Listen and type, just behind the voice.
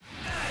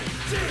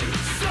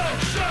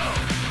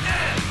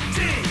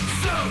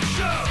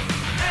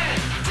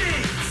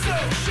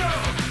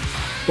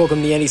Welcome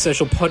to the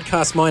Antisocial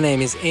Podcast. My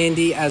name is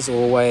Andy, as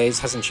always,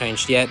 hasn't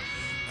changed yet.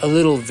 A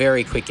little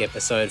very quick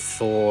episode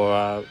for,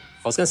 I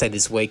was going to say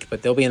this week,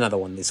 but there'll be another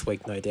one this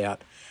week, no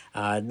doubt.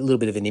 A little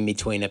bit of an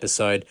in-between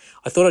episode.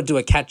 I thought I'd do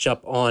a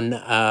catch-up on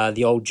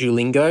the old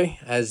Duolingo,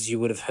 as you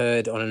would have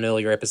heard on an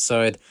earlier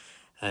episode,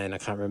 and I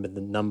can't remember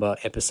the number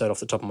episode off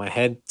the top of my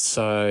head,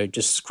 so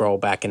just scroll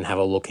back and have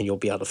a look and you'll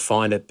be able to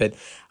find it. But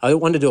I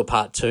wanted to do a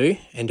part 2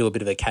 and do a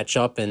bit of a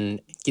catch-up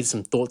and give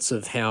some thoughts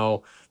of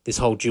how this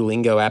whole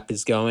Duolingo app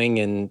is going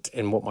and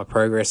what my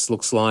progress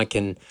looks like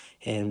and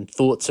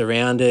thoughts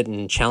around it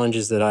and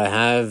challenges that I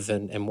have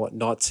and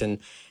whatnot. And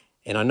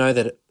I know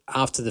that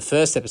after the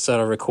first episode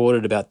I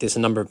recorded about this, a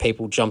number of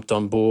people jumped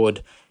on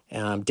board,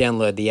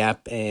 download the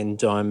app,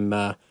 and I'm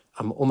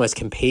almost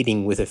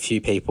competing with a few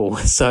people.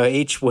 So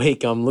each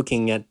week I'm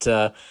looking at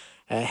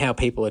how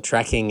people are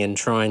tracking and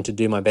trying to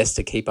do my best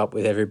to keep up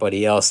with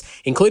everybody else,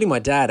 including my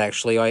dad,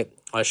 actually. I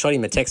shot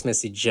him a text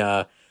message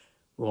a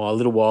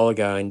little while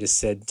ago and just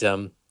said,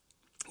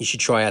 you should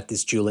try out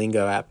this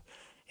Duolingo app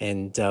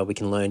and we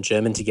can learn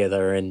German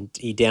together. And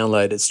he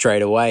downloaded it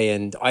straight away.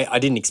 And I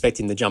didn't expect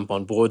him to jump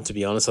on board, to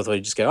be honest. I thought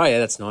he'd just go, oh, yeah,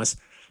 that's nice.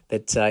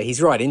 But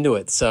he's right into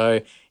it.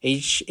 So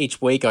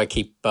each week I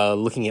keep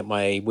looking at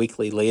my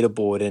weekly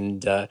leaderboard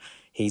and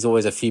he's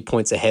always a few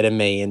points ahead of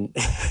me. And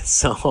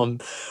so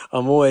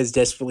I'm always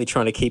desperately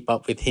trying to keep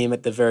up with him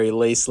at the very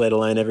least, let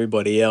alone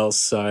everybody else.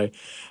 So,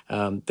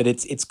 but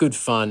it's good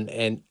fun.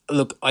 And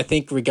look, I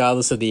think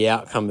regardless of the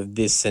outcome of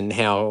this and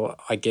how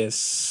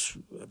much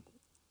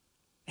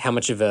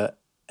of an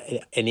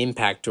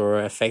impact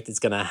or effect it's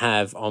going to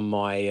have on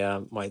my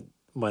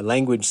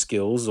language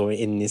skills, or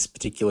in this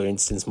particular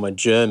instance, my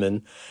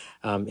German,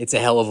 it's a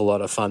hell of a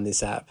lot of fun,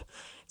 this app.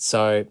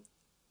 So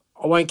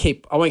I won't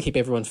keep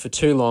everyone for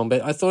too long,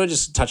 but I thought I'd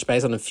just touch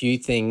base on a few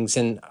things.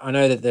 And I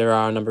know that there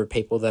are a number of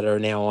people that are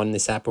now on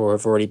this app or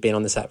have already been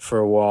on this app for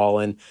a while.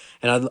 And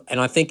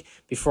I think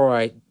before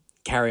I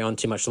carry on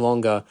too much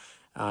longer,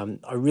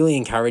 I really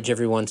encourage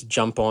everyone to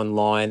jump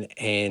online,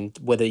 and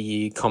whether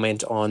you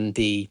comment on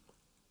the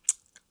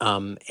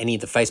any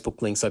of the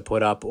Facebook links I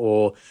put up,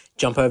 or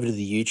jump over to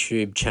the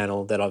YouTube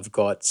channel that I've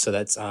got. So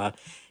that's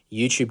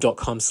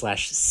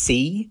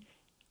youtube.com/C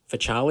for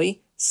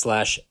Charlie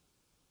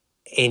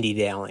 /Andy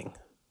Dowling,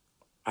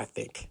 I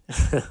think.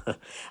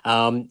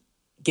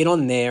 Get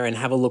on there and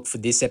have a look for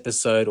this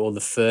episode or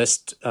the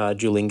first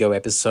Duolingo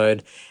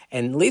episode,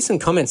 and leave some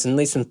comments and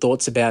leave some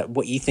thoughts about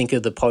what you think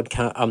of the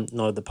podcast,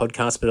 not of the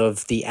podcast, but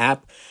of the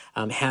app,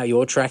 how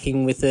you're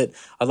tracking with it.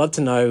 I'd love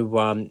to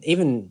know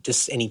even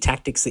just any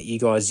tactics that you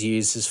guys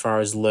use as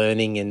far as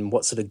learning and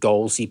what sort of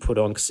goals you put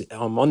on. 'Cause,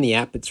 on the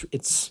app,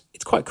 it's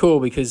quite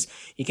cool because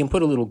you can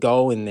put a little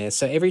goal in there.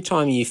 So every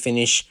time you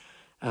finish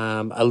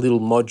a little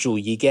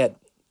module, you get,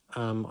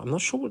 I'm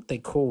not sure what they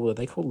call. Are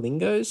they called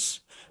lingos?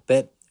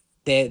 But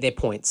they're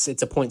points.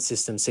 It's a point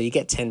system. So you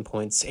get 10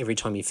 points every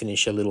time you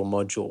finish a little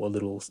module, a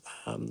little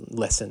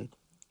lesson.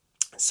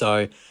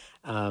 So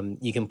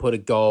you can put a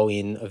goal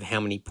in of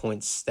how many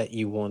points that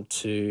you want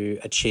to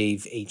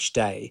achieve each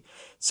day.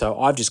 So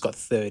I've just got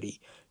 30,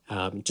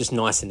 just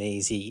nice and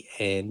easy,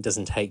 and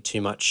doesn't take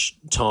too much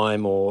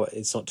time, or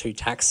it's not too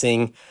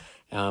taxing.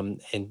 And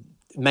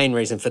main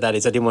reason for that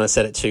is I didn't want to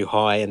set it too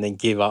high and then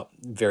give up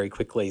very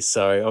quickly.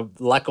 So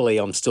luckily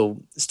I'm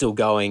still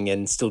going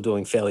and still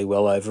doing fairly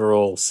well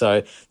overall.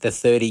 So the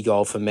 30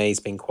 goal for me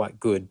has been quite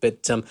good.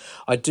 But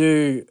I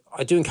do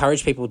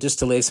encourage people just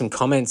to leave some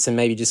comments and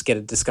maybe just get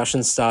a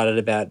discussion started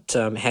about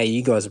how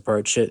you guys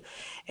approach it,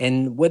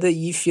 and whether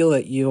you feel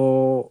that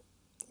your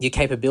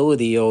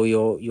capability or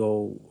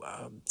your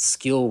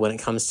skill when it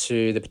comes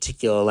to the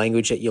particular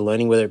language that you're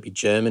learning, whether it be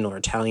German or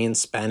Italian,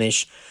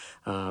 Spanish,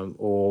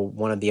 or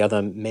one of the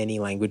other many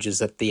languages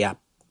that the app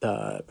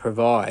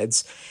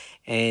provides.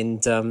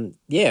 And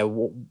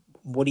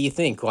what do you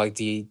think? Like,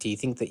 do you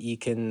think that you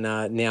can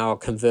now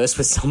converse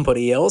with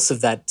somebody else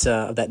of that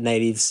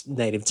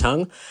native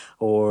tongue,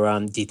 or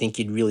do you think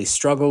you'd really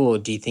struggle, or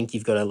do you think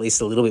you've got at least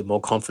a little bit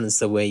more confidence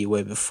than where you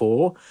were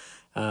before?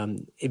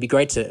 It'd be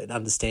great to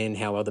understand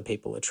how other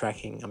people are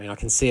tracking. I mean, I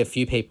can see a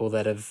few people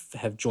that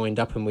have joined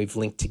up and we've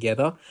linked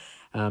together.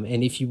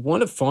 And if you want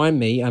to find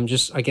me,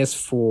 I guess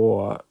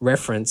for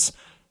reference,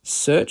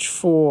 you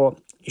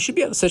should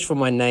be able to search for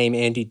my name,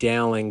 Andy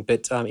Dowling.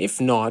 But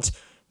if not,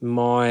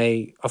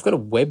 I've got a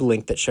web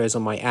link that shows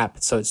on my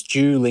app. So it's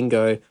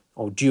Duolingo,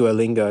 so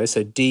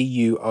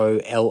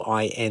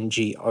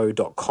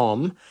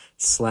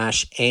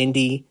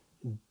DUOLINGO.com/Andy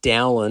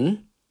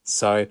Dowling.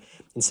 So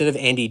instead of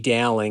Andy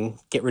Dowling,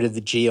 get rid of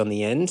the G on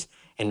the end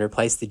and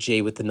replace the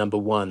G with the number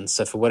 1.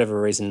 So for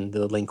whatever reason,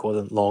 the link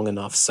wasn't long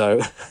enough.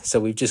 So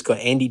we've just got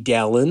Andy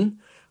Dowling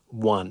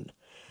 1,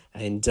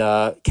 and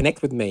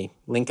connect with me,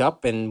 link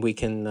up, and we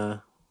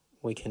can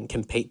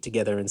compete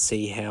together and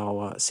see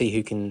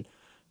who can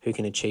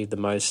achieve the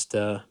most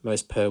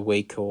per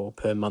week or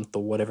per month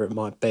or whatever it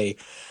might be.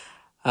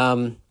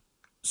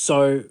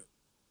 So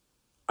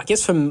I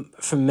guess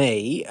for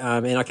me,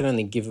 and I can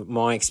only give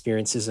my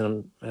experiences,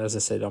 and as I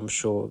said, I'm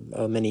sure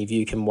many of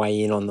you can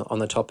weigh in on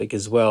the topic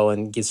as well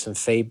and give some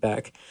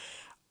feedback.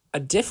 I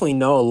definitely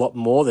know a lot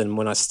more than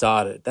when I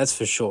started. That's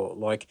for sure.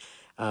 Like,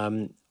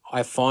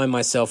 I find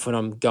myself when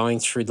I'm going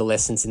through the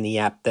lessons in the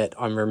app that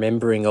I'm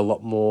remembering a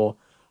lot more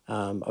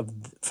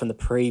from the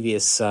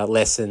previous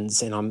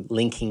lessons, and I'm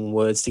linking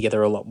words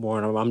together a lot more,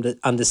 and I'm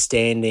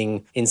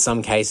understanding, in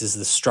some cases,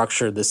 the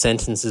structure of the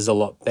sentences a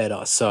lot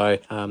better. So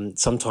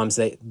sometimes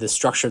the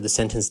structure of the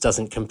sentence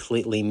doesn't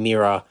completely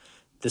mirror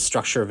the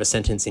structure of a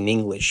sentence in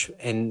English.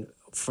 And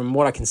from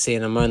what I can see,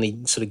 and I'm only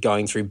sort of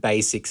going through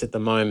basics at the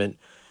moment,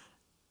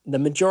 the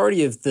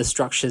majority of the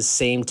structures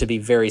seem to be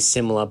very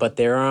similar, but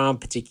there are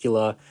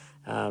particular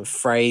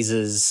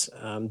phrases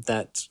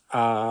that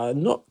are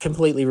not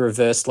completely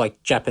reversed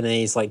like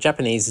Japanese. Like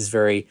Japanese is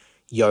very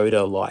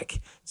Yoda-like.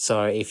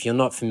 So if you're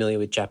not familiar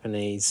with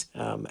Japanese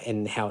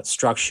and how it's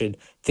structured,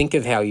 think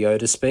of how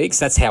Yoda speaks.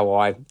 That's how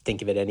I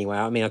think of it anyway.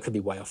 I mean, I could be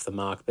way off the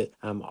mark, but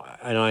I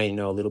only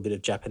know a little bit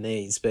of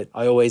Japanese, but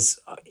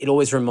it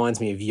always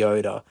reminds me of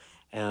Yoda.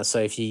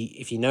 So if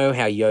you know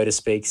how Yoda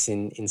speaks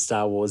in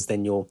Star Wars,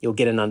 then you'll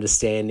get an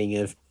understanding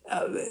of,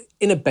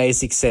 in a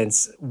basic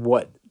sense,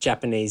 what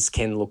Japanese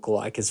can look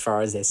like as far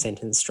as their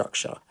sentence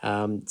structure.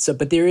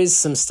 But there is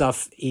some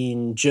stuff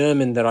in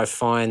German that I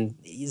find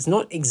is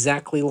not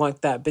exactly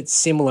like that, but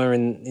similar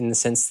in the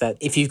sense that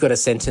if you've got a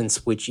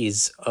sentence which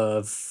is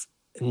of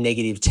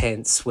negative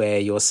tense where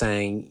you're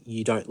saying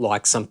you don't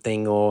like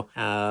something or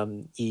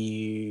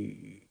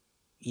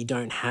you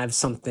don't have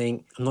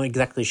something. I'm not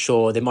exactly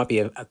sure. There might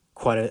be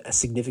quite a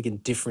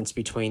significant difference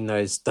between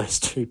those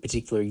two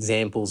particular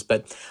examples,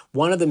 but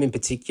one of them in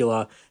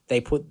particular, they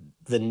put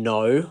the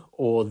no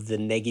or the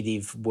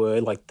negative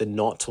word, like the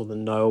not or the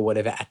no or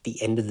whatever, at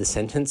the end of the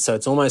sentence. So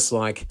it's almost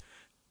like,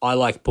 I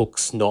like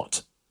books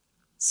not.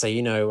 So,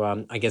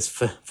 I guess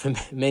for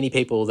many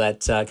people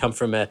that come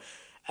from a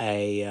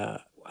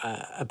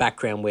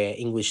background where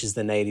English is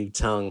the native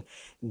tongue,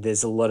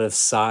 there's a lot of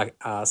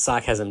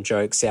sarcasm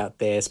jokes out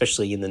there,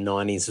 especially in the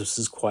 90s. This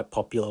was quite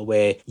popular,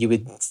 where you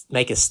would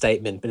make a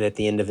statement, but at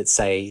the end of it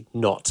say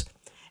not.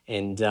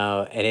 And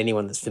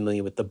anyone that's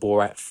familiar with the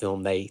Borat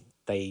film, they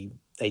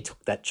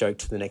took that joke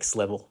to the next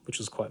level, which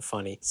was quite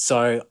funny.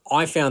 So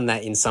I found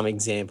that in some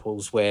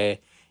examples where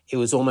it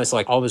was almost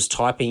like I was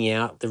typing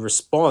out the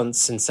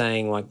response and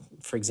saying, like,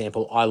 for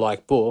example, I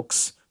like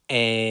books,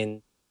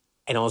 and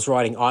I was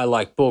writing I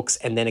like books,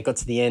 and then it got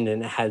to the end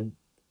and it had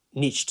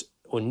nicht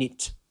or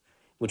nit,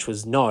 which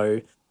was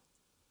no,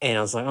 and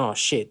I was like, oh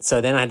shit.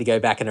 So then I had to go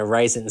back and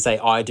erase it and say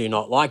I do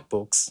not like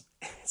books.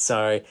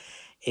 So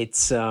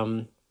it's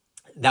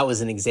that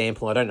was an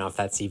example. I don't know if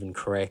that's even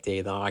correct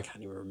either. I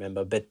can't even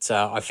remember, but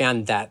I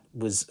found that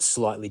was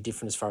slightly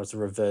different as far as the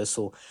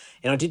reversal.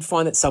 And I did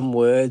find that some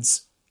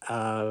words,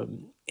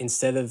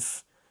 instead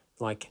of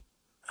like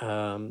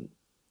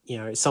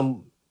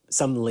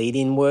some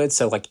lead-in words,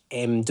 so like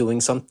am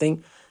doing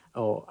something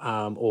or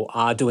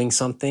are doing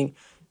something,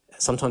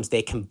 sometimes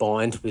they're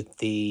combined with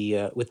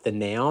the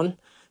noun.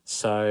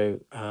 So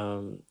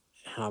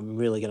I'm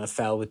really going to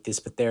fail with this,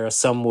 but there are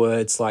some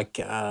words like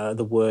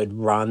the word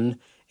run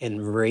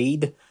and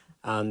read.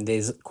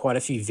 There's quite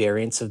a few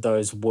variants of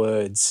those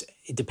words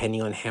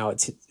depending on how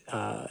it's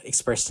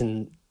expressed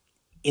in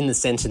the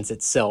sentence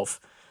itself.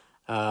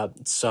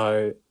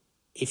 So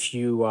if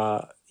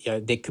you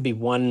there could be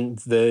one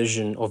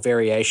version or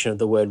variation of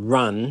the word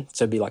run,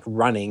 so it'd be like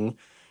running,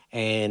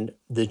 and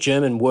the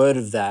German word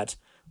of that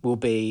will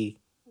be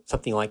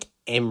something like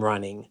am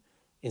running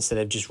instead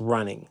of just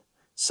running.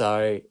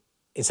 So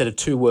instead of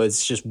two words,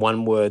 it's just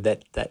one word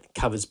that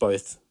covers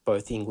both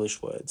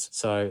English words.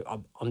 So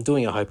I'm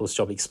doing a hopeless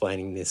job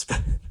explaining this,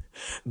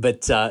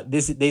 but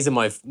these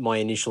are my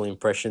initial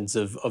impressions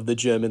of the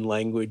German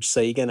language.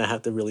 So you're going to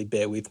have to really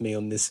bear with me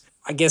on this.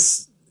 I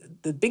guess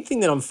the big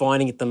thing that I'm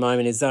finding at the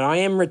moment is that I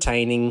am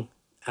retaining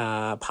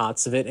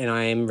parts of it, and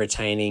I am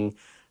retaining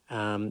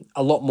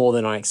a lot more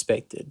than I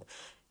expected.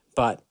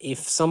 But if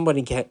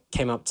somebody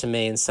came up to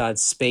me and started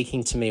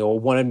speaking to me or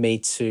wanted me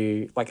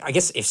to, like, I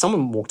guess if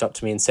someone walked up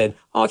to me and said,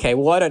 oh, okay,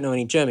 well, I don't know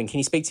any German, can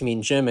you speak to me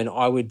in German?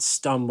 I would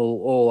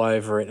stumble all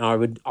over it, and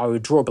I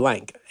would draw a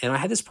blank. And I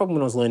had this problem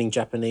when I was learning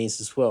Japanese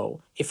as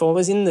well. If I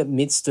was in the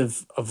midst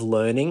of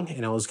learning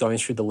and I was going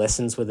through the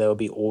lessons where there would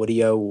be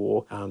audio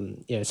or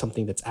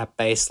something that's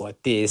app-based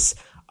like this,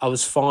 I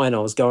was fine. I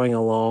was going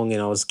along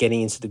and I was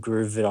getting into the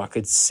groove of it. I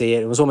could see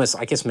it. It was almost,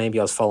 I guess maybe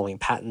I was following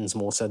patterns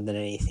more so than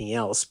anything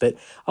else, but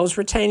I was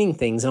retaining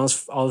things, and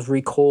I was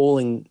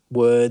recalling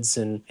words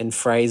and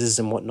phrases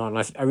and whatnot.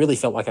 And I really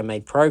felt like I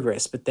made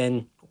progress. But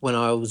then when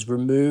I was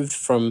removed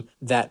from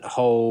that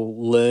whole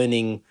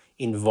learning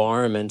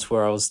environment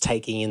where I was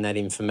taking in that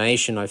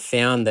information, I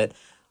found that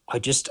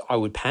I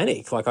would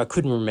panic. Like, I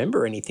couldn't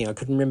remember anything. I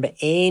couldn't remember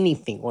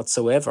anything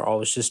whatsoever. I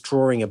was just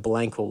drawing a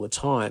blank all the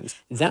time.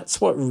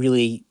 That's what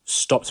really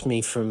stopped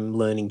me from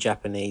learning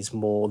Japanese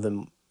more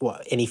than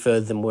any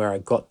further than where I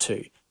got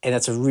to. And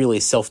that's a really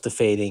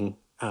self-defeating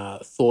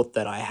thought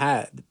that I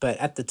had. But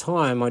at the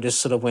time, I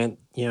just sort of went,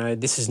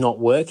 this is not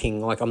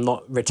working. Like, I'm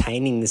not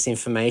retaining this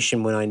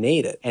information when I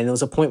need it. And there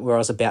was a point where I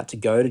was about to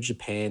go to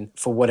Japan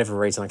for whatever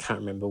reason. I can't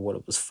remember what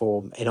it was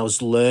for. And I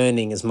was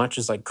learning as much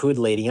as I could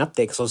leading up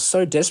there because I was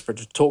so desperate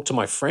to talk to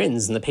my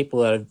friends and the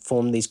people that I'd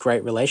formed these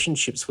great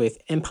relationships with.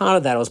 And part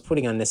of that, I was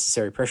putting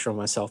unnecessary pressure on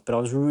myself, but I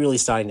was really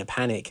starting to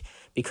panic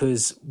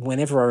because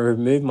whenever I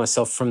removed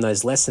myself from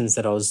those lessons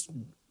that I was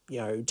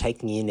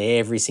taking in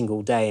every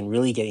single day and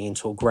really getting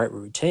into a great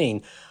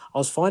routine, I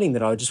was finding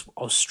that I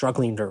was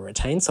struggling to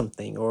retain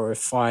something. Or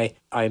if I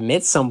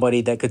met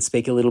somebody that could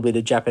speak a little bit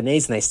of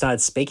Japanese and they started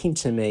speaking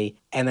to me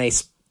and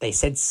they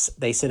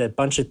said a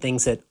bunch of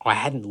things that I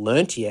hadn't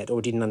learnt yet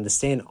or didn't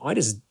understand, I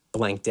just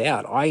blanked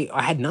out.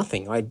 I had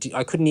nothing.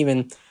 I couldn't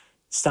even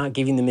start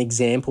giving them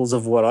examples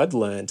of what I'd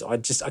learned. I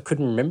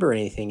couldn't remember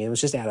anything. It was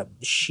just out of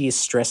sheer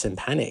stress and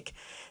panic.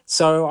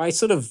 So I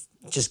sort of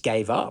just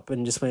gave up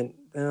and just went,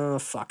 oh,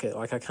 fuck it.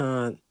 Like, I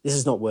can't, this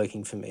is not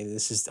working for me.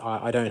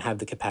 I don't have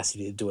the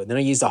capacity to do it. Then I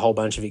used a whole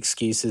bunch of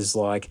excuses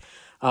like,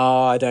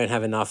 oh, I don't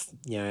have enough,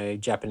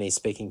 Japanese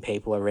speaking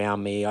people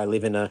around me. I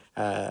live in a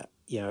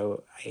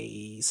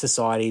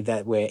society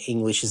where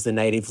English is the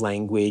native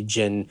language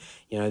and,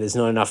 there's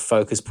not enough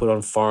focus put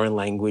on foreign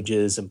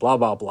languages and blah,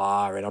 blah,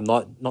 blah. And I'm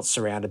not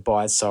surrounded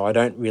by it. So I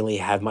don't really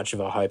have much of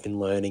a hope in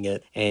learning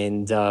it.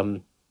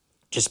 And,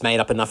 just made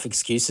up enough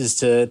excuses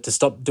to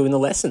stop doing the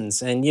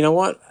lessons. And you know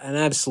what? An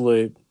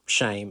absolute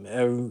shame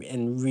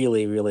and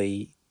really,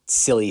 really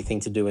silly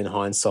thing to do in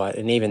hindsight.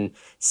 And even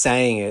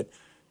saying it,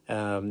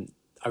 I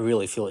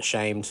really feel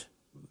ashamed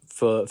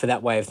for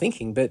that way of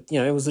thinking. But,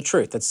 it was the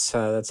truth. That's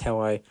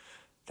how I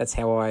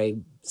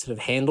sort of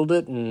handled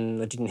it, and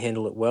I didn't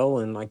handle it well.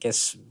 And I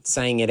guess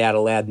saying it out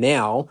aloud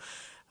now,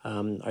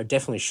 I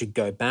definitely should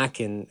go back,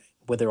 and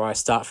whether I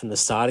start from the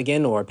start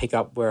again or I pick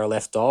up where I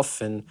left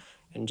off and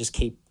just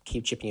keep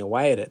chipping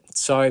away at it.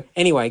 So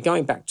anyway,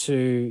 going back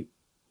to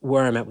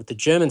where I'm at with the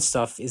German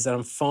stuff is that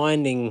I'm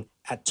finding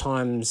at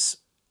times,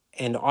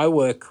 and I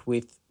work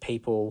with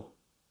people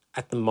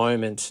at the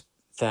moment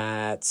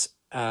that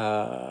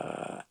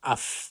are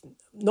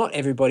not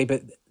everybody,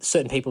 but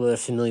certain people that are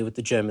familiar with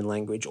the German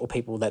language or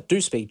people that do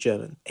speak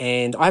German.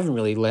 And I haven't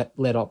really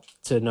let up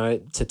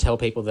to tell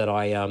people that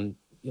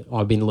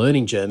I've been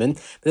learning German,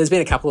 but there's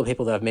been a couple of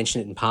people that I've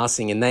mentioned it in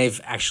passing, and they've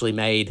actually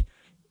made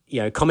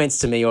comments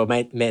to me or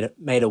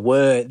made a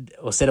word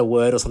or said a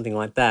word or something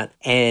like that.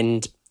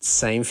 And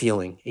same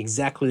feeling,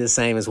 exactly the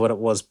same as what it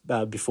was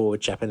before with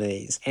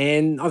Japanese.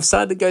 And I've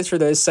started to go through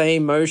those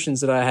same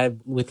motions that I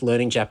had with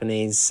learning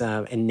Japanese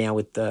and now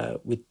with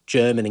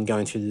German and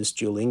going through this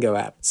Duolingo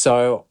app.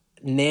 So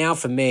now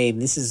for me,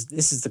 this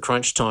is the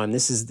crunch time.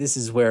 This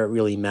is where it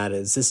really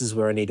matters. This is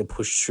where I need to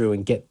push through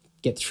and get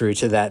through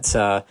to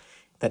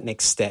that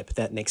next step,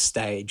 that next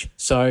stage.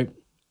 So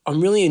I'm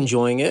really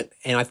enjoying it,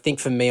 and I think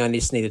for me, I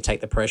just need to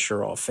take the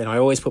pressure off. And I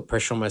always put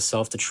pressure on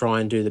myself to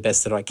try and do the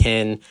best that I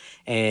can.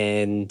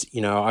 And,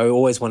 I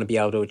always want to be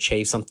able to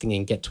achieve something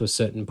and get to a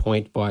certain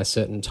point by a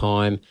certain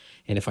time.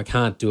 And if I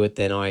can't do it,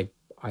 then I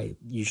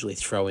usually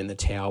throw in the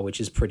towel, which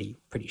is pretty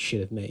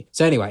shit of me.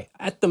 So anyway,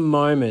 at the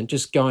moment,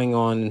 just going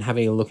on and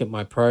having a look at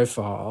my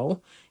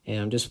profile, and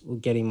I'm just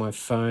getting my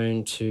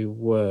phone to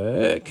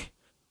work.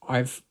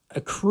 I've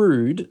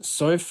accrued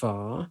so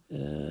far.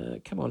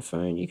 Come on,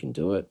 phone, you can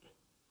do it.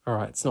 All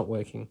right, it's not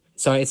working.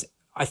 So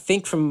I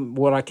think from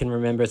what I can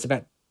remember, it's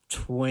about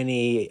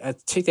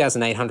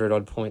 2,800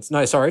 odd points.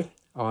 No, sorry,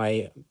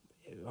 I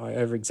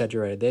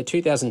over-exaggerated there.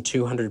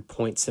 2,200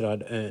 points that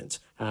I'd earned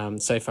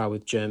so far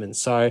with German.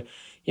 So,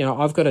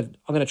 I'm going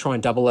to try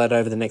and double that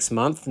over the next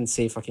month and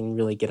see if I can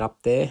really get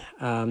up there.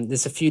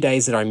 There's a few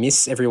days that I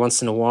miss every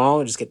once in a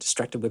while. I just get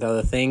distracted with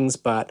other things.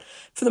 But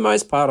for the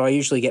most part, I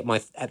usually get my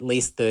at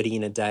least 30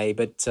 in a day.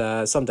 But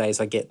some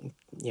days I get,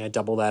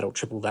 double that or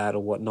triple that or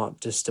whatnot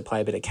just to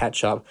play a bit of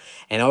catch up.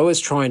 And I always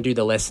try and do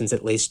the lessons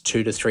at least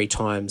 2 to 3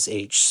 times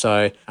each.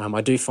 So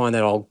I do find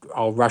that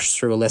I'll rush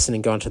through a lesson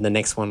and go on to the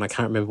next one. I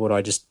can't remember what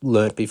I just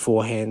learnt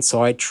beforehand.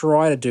 So I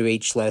try to do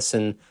each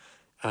lesson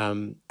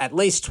at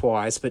least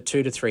twice, but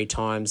 2 to 3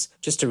 times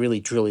just to really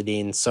drill it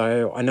in.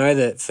 So I know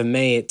that for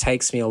me, it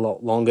takes me a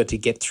lot longer to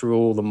get through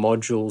all the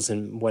modules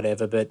and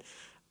whatever, but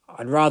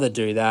I'd rather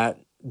do that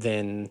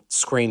than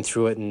scream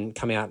through it and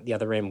come out the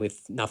other end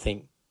with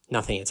nothing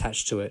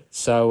attached to it.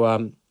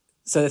 So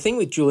the thing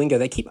with Duolingo,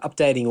 they keep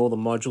updating all the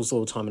modules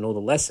all the time and all the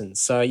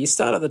lessons. So you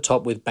start at the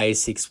top with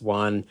Basics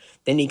 1,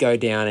 then you go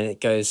down and it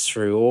goes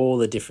through all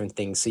the different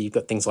things. So you've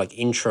got things like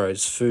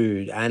intros,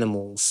 food,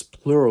 animals,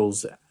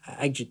 plurals,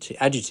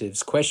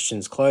 adjectives,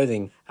 questions,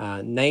 clothing,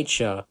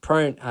 nature,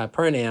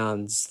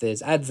 pronouns,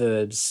 there's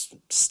adverbs,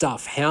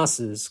 stuff,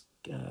 houses,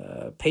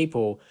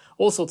 people,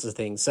 all sorts of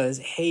things. So there's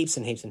heaps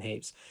and heaps and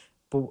heaps.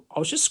 But I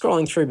was just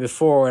scrolling through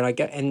before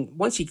and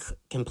once you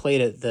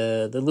complete it,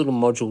 the little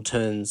module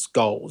turns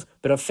gold.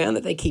 But I've found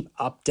that they keep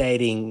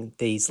updating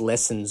these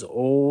lessons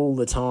all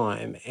the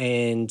time,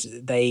 and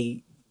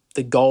the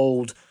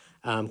gold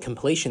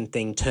completion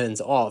thing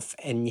turns off,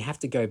 and you have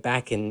to go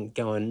back and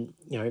go and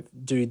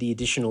do the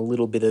additional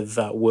little bit of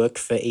work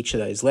for each of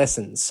those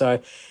lessons.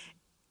 So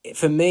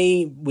for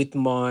me, with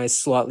my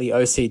slightly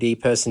OCD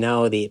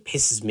personality, it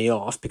pisses me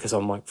off because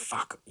I'm like,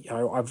 fuck,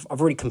 I've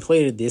already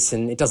completed this,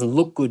 and it doesn't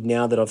look good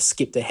now that I've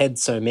skipped ahead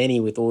so many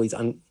with all these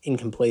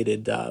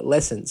incompleted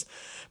lessons.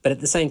 But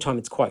at the same time,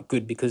 it's quite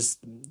good because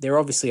they're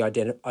obviously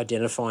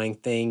identifying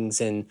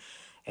things, and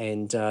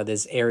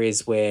there's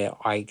areas where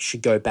I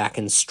should go back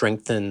and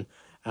strengthen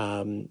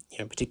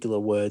particular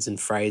words and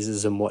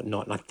phrases and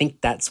whatnot. And I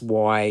think that's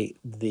why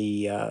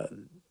the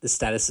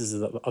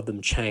statuses of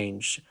them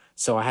change.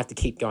 So I have to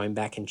keep going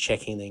back and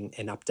checking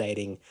and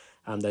updating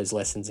those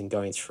lessons and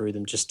going through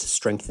them just to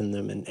strengthen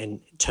them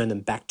and turn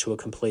them back to a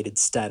completed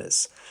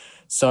status.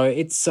 So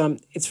it's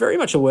very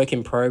much a work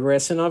in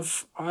progress. And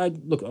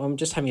I'm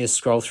just having a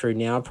scroll through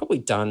now. I've probably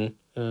done,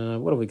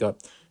 what have we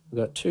got? We've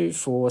got 2,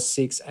 4,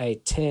 6,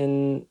 8,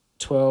 10,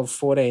 12,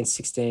 14,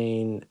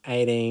 16,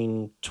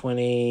 18,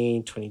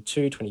 20,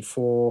 22,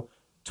 24,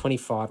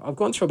 25. I've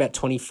gone through about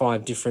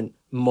 25 different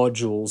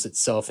modules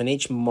itself, and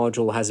each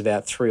module has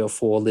about 3 or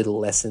 4 little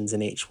lessons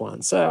in each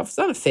one. So I've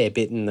done a fair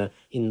bit in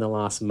the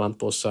last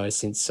month or so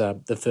since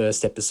the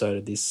first episode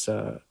of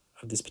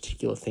this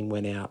particular thing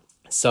went out.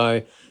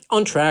 So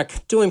on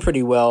track, doing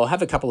pretty well.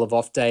 Have a couple of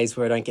off days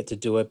where I don't get to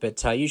do it,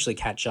 but usually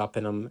catch up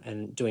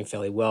and doing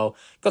fairly well.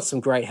 Got some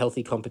great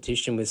healthy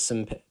competition with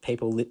some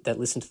people that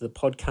listen to the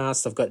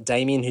podcast. I've got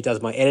Damien who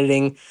does my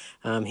editing.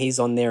 He's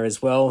on there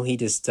as well. He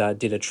just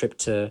did a trip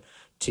to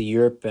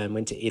Europe and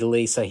went to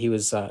Italy, so he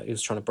was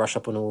trying to brush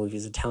up on all of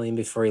his Italian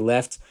before he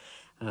left.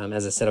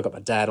 As I said, I've got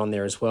my dad on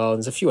there as well.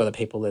 There's a few other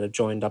people that have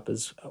joined up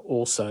as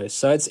also.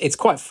 So it's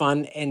quite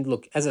fun. And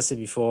look, as I said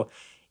before,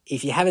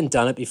 if you haven't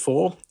done it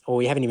before,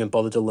 or you haven't even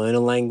bothered to learn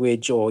a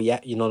language, or you're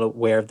not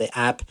aware of the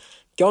app,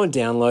 go and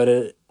download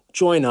it,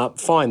 join up,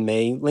 find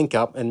me, link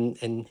up,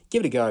 and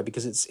give it a go,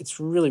 because it's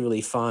really,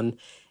 really fun.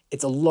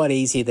 It's a lot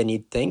easier than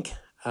you'd think.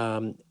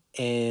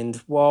 And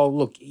while,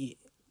 look,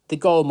 the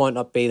goal might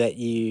not be that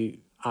you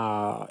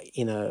are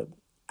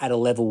at a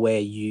level where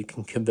you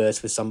can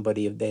converse with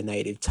somebody of their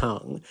native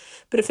tongue,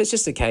 but if it's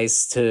just a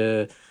case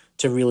to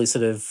really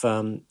sort of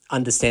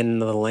understand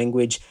another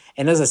language.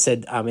 And as I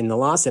said in the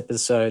last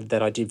episode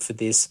that I did for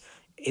this,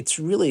 it's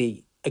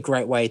really a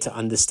great way to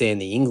understand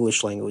the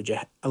English language,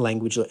 a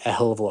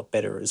hell of a lot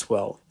better as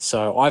well.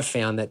 So I've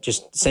found that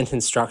just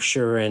sentence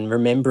structure and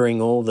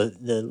remembering all the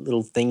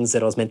little things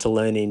that I was meant to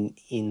learn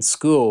in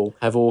school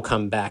have all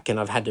come back,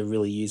 and I've had to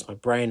really use my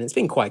brain. It's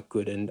been quite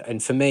good.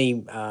 And for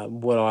me,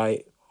 what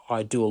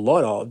I do a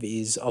lot of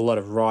is a lot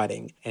of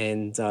writing.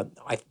 And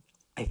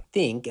I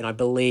think and I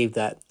believe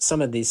that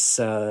some of this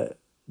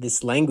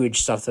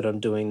language stuff that I'm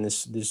doing,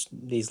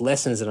 these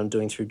lessons that I'm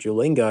doing through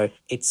Duolingo,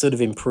 it's sort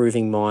of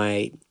improving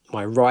my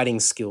writing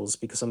skills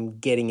because I'm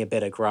getting a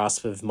better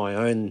grasp of my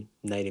own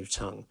native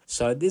tongue.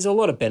 So there's a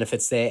lot of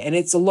benefits there, and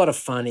it's a lot of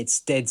fun.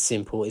 It's dead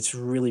simple. It's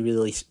really,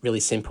 really,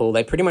 really simple.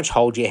 They pretty much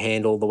hold your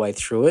hand all the way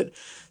through it.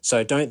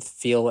 So don't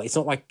feel, it's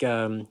not like,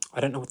 I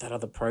don't know what that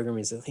other program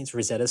is. I think it's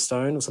Rosetta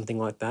Stone or something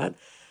like that.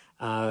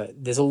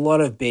 There's a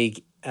lot of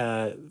big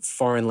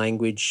foreign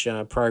language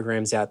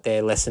programs out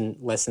there, lesson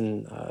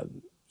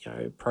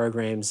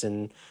programs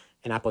and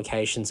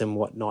applications and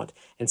whatnot.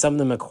 And some of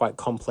them are quite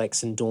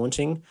complex and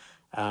daunting.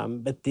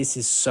 But this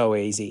is so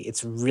easy.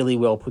 It's really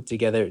well put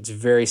together. It's a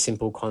very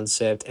simple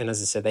concept. And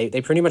as I said,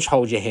 they pretty much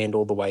hold your hand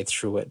all the way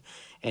through it.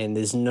 And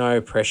there's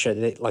no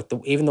pressure.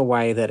 Even the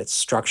way that it's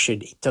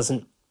structured, it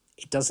doesn't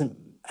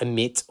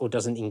emit or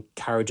doesn't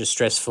encourage a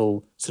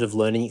stressful sort of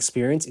learning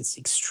experience. It's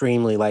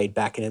extremely laid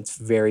back, and it's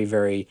very,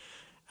 very,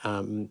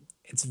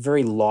 it's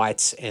very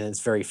light, and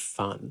it's very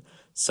fun.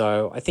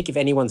 So I think if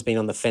anyone's been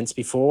on the fence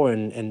before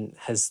and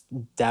has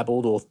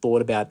dabbled or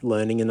thought about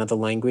learning another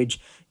language,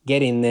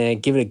 get in there,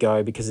 give it a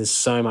go, because there's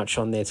so much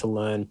on there to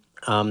learn.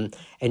 And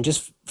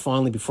just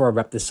finally, before I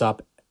wrap this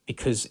up,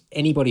 because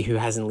anybody who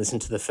hasn't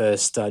listened to the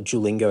first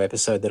Duolingo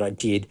episode that I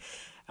did,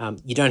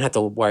 you don't have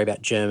to worry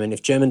about German.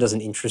 If German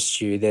doesn't interest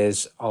you,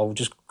 I'll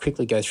just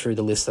quickly go through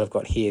the list that I've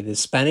got here. There's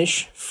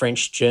Spanish,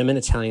 French, German,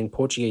 Italian,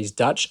 Portuguese,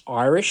 Dutch,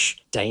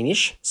 Irish,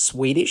 Danish,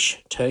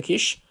 Swedish,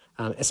 Turkish,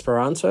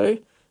 Esperanto,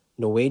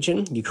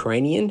 Norwegian,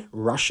 Ukrainian,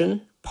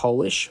 Russian,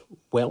 Polish,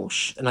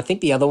 Welsh. And I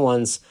think the other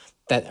ones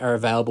that are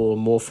available are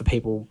more for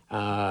people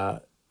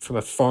from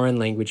a foreign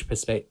language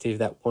perspective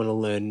that want to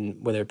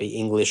learn, whether it be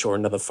English or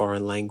another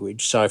foreign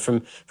language. So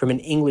from an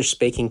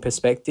English-speaking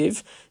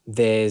perspective,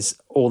 there's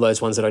all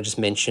those ones that I just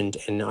mentioned.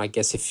 And I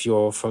guess if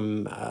you're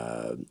from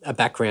a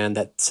background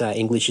that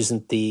English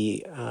isn't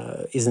the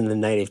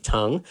native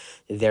tongue,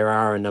 there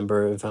are a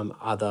number of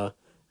other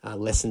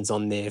lessons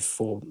on there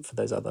for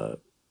those other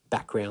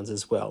backgrounds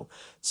as well.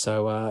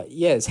 So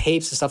there's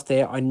heaps of stuff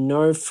there. I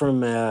know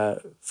from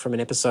an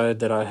episode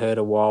that I heard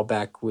a while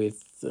back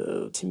with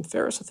Tim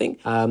Ferriss, I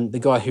think, the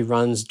guy who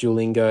runs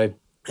Duolingo,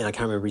 and I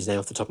can't remember his name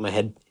off the top of my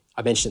head.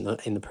 I mentioned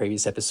in the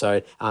previous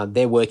episode,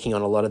 they're working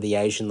on a lot of the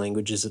Asian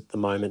languages at the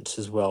moment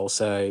as well.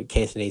 So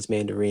Cantonese,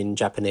 Mandarin,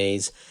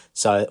 Japanese.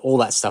 So all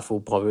that stuff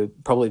will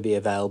probably be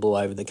available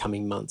over the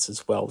coming months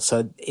as well.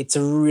 So it's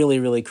a really,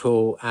 really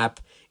cool app.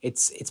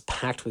 It's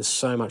packed with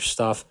so much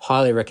stuff.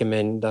 Highly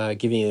recommend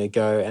giving it a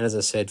go. And as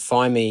I said,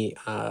 find me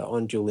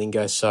on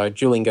Duolingo. So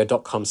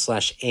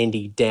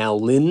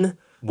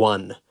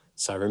duolingo.com/AndyDowlin1.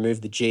 So remove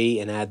the G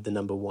and add the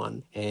number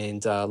 1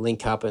 and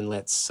link up, and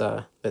let's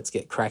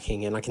get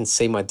cracking. And I can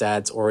see my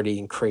dad's already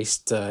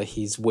increased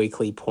his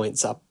weekly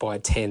points up by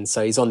 10.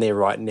 So he's on there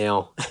right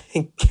now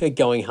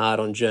going hard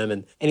on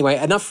German. Anyway,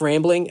 enough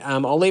rambling.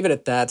 I'll leave it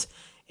at that.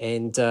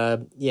 And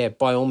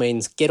by all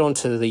means, get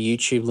onto the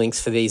YouTube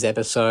links for these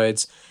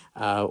episodes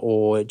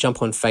or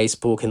jump on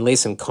Facebook and leave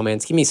some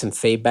comments. Give me some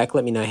feedback.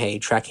 Let me know how you're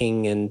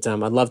tracking. And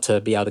I'd love to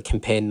be able to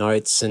compare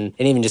notes and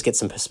even just get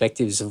some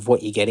perspectives of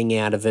what you're getting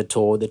out of it,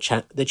 or the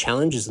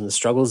challenges and the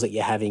struggles that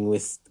you're having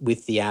with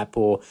the app,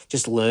 or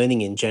just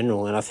learning in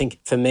general. And I think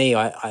for me,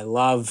 I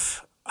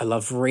love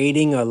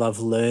reading. I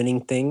love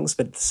learning things,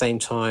 but at the same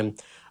time,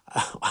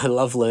 I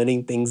love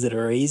learning things that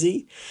are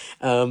easy.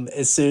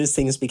 As soon as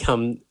things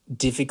become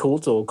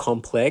difficult or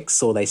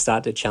complex, or they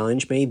start to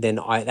challenge me, then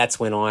that's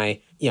when I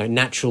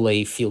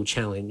naturally feel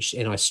challenged,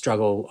 and I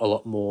struggle a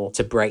lot more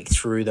to break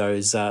through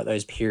those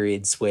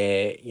periods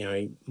where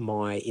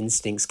my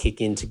instincts kick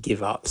in to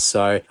give up.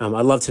 So I'd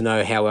love to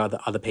know how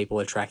other people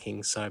are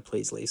tracking. So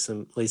please leave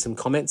some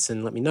comments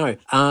and let me know.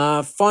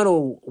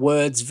 Final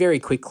words very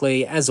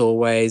quickly, as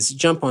always,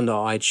 jump onto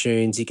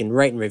iTunes. You can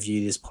rate and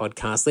review this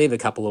podcast, leave a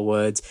couple of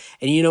words.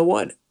 And you know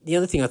what? The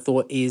other thing I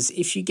thought is,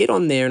 if you get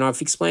on there, and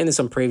I've explained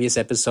this on previous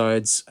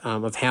episodes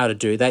of how to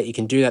do that, you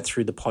can do that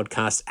through the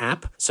podcast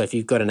app. So if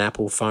you've got an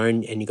Apple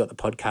phone and you've got the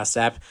podcast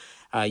app,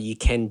 you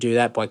can do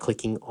that by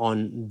clicking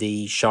on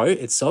the show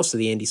itself, so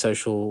the Andy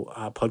Social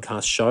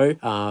podcast show.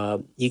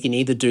 You can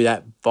either do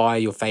that via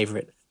your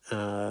favorite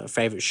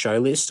show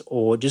list,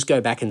 or just go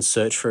back and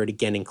search for it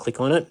again and click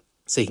on it.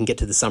 So you can get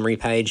to the summary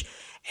page,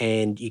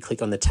 and you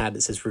click on the tab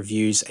that says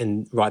reviews,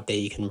 and right there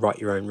you can write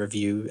your own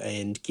review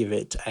and give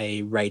it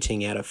a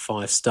rating out of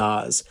 5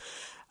 stars.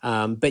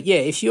 But yeah,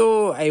 if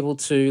you're able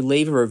to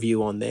leave a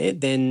review on there,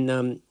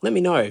 then let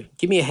me know.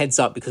 Give me a heads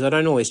up, because I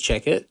don't always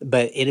check it,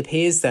 but it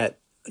appears that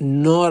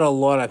not a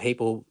lot of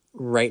people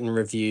rate and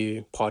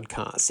review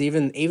podcasts.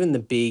 Even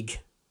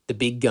the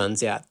big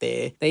guns out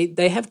there,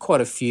 they have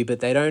quite a few, but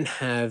they don't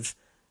have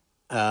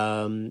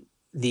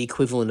the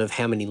equivalent of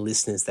how many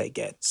listeners they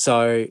get.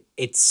 So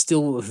it's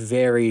still a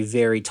very,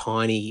 very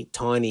tiny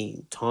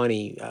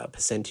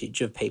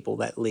percentage of people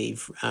that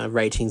leave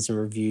ratings and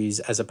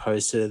reviews, as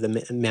opposed to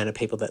the amount of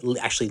people that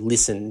actually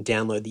listen and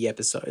download the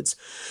episodes.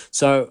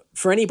 So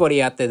for anybody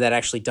out there that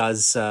actually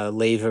does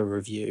leave a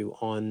review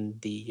on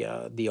the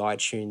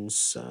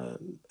iTunes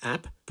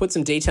app, put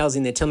some details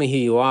in there. Tell me who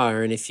you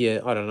are, and if you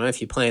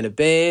play in a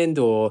band,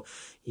 or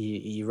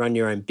you run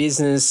your own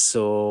business,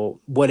 or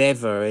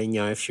whatever, and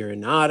if you're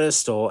an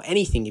artist or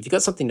anything, if you've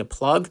got something to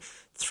plug,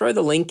 throw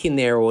the link in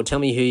there, or tell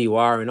me who you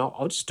are, and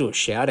I'll just do a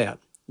shout out.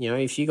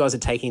 If you guys are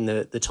taking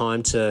the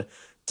time to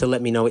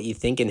let me know what you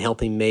think and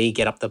helping me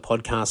get up the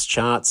podcast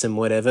charts and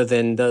whatever,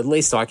 then the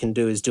least I can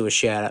do is do a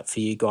shout out for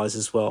you guys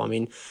as well. I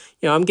mean,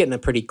 I'm getting a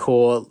pretty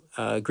core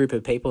group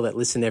of people that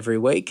listen every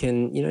week,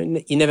 and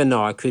you never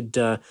know, I could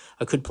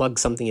plug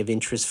something of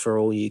interest for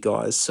all you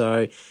guys.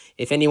 So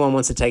if anyone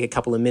wants to take a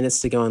couple of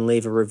minutes to go and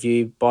leave a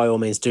review, by all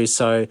means do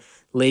so.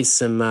 Leave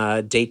some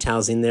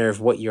details in there of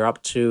what you're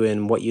up to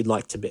and what you'd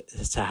like to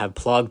have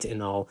plugged,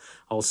 and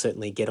I'll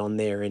certainly get on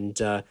there and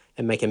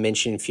make a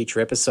mention in future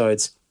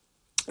episodes.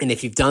 And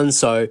if you've done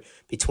so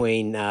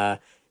between by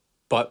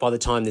the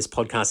time this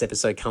podcast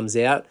episode comes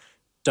out,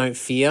 don't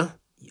fear,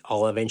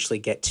 I'll eventually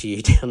get to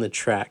you down the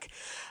track.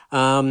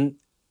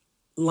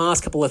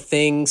 Last couple of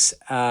things.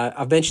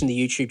 I've mentioned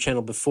the YouTube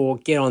channel before.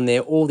 Get on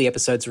there. All the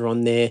episodes are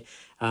on there.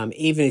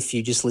 Even if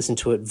you just listen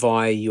to it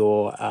via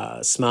your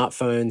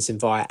smartphones and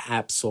via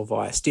apps or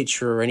via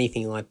Stitcher or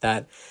anything like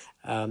that,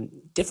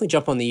 definitely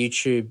jump on the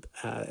YouTube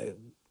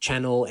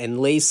channel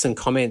and leave some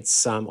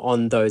comments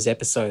on those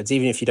episodes,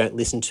 even if you don't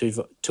listen to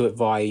it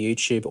via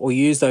YouTube, or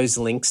use those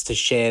links to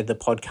share the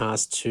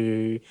podcast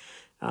to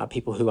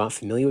people who aren't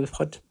familiar with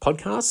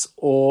podcasts,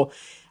 or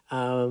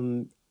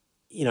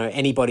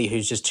anybody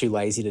who's just too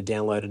lazy to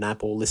download an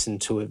app or listen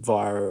to it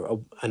via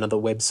another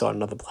website,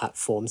 another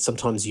platform.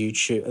 Sometimes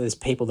YouTube, there's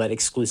people that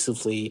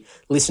exclusively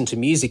listen to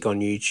music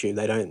on YouTube.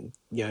 They don't,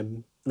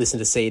 listen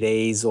to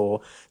CDs or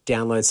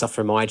download stuff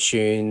from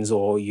iTunes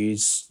or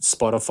use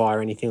Spotify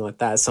or anything like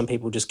that. Some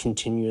people just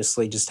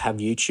continuously just have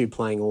YouTube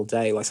playing all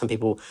day. Like some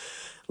people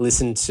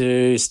listen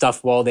to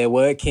stuff while they're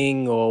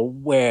working or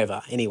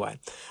wherever. Anyway,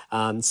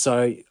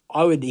 so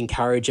I would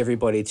encourage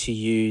everybody to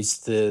use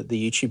the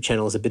YouTube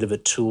channel as a bit of a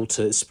tool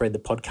to spread the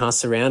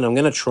podcasts around. I'm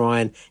going to try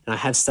and I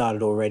have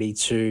started already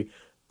to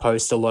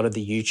post a lot of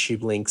the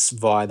YouTube links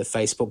via the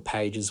Facebook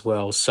page as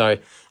well. So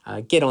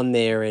get on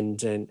there,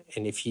 and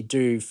if you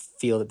do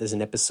feel that there's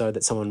an episode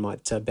that someone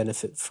might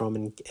benefit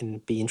from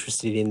and be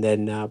interested in,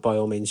 then by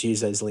all means use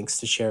those links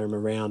to share them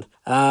around.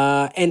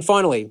 And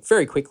finally,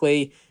 very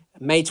quickly,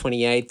 May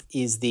 28th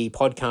is the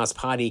podcast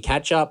party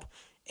catch-up,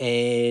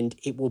 and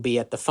it will be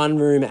at the Fun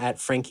Room at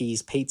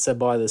Frankie's Pizza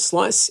by the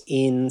Slice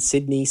in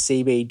Sydney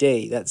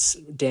CBD. That's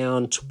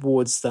down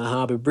towards the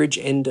Harbour Bridge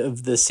end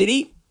of the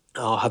city.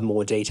 I'll have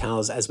more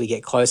details as we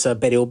get closer,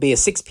 but it'll be a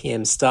 6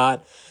 p.m.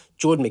 start.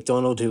 Jordan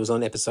McDonald, who was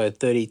on episode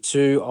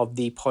 32 of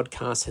the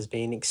podcast, has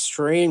been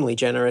extremely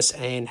generous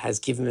and has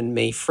given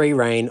me free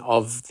reign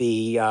of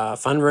the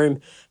Fun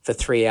Room for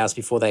 3 hours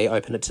before they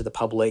open it to the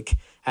public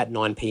at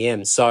 9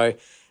 p.m. So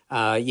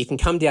you can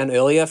come down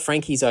earlier.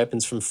 Frankie's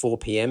opens from 4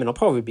 p.m. and I'll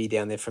probably be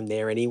down there from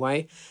there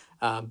anyway.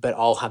 But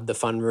I'll have the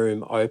Fun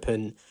Room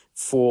open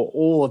for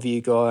all of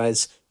you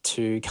guys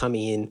to come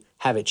in,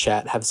 have a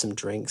chat, have some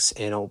drinks,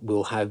 and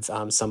we'll have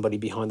somebody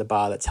behind the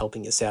bar that's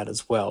helping us out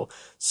as well.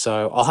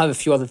 So I'll have a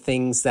few other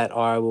things that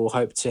I will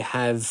hope to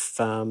have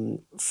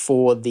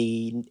for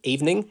the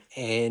evening,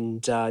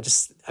 and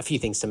just a few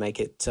things to make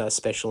it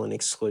special and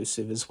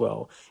exclusive as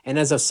well. And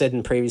as I've said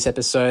in previous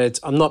episodes,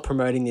 I'm not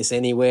promoting this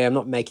anywhere. I'm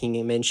not making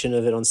a mention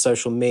of it on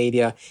social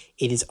media.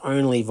 It is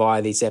only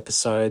via these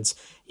episodes.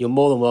 You're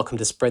more than welcome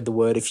to spread the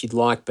word if you'd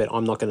like, but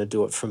I'm not going to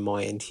do it from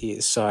my end here.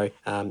 So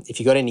if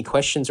you've got any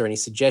questions or any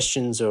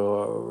suggestions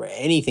or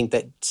anything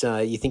that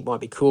you think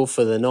might be cool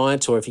for the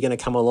night, or if you're going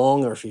to come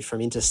along, or if you're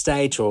from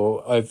interstate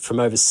or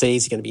from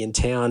overseas, you're going to be in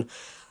town,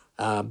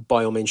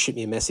 by all means, shoot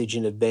me a message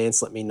in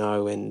advance. Let me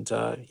know, and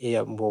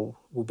it'll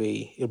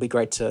be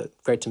great to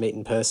meet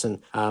in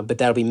person. But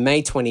that'll be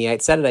May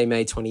 28th, Saturday,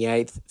 May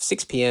 28th,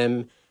 6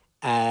 p.m.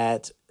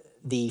 at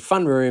the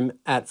Fun Room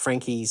at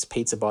Frankie's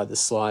Pizza by the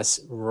Slice,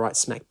 right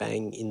smack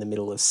bang in the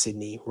middle of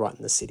Sydney, right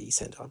in the city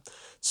centre.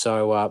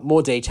 So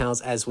more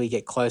details as we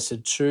get closer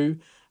to,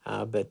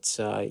 but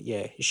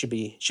it should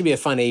be a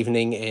fun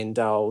evening, and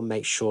I'll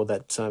make sure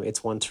that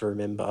it's one to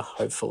remember,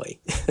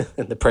 hopefully.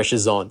 And the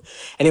pressure's on.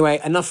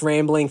 Anyway, enough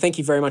rambling. Thank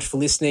you very much for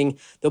listening.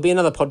 There'll be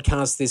another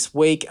podcast this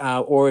week,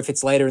 or if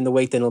it's later in the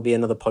week, then there'll be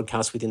another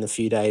podcast within a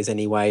few days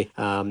anyway.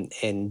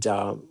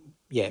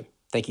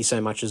 Thank you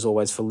so much, as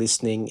always, for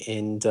listening,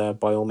 and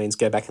by all means,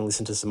 go back and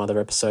listen to some other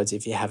episodes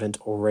if you haven't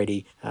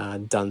already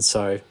done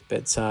so.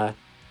 But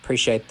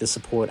appreciate the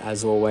support,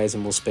 as always,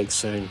 and we'll speak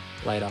soon.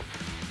 Later.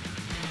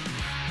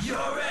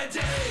 You're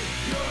ready.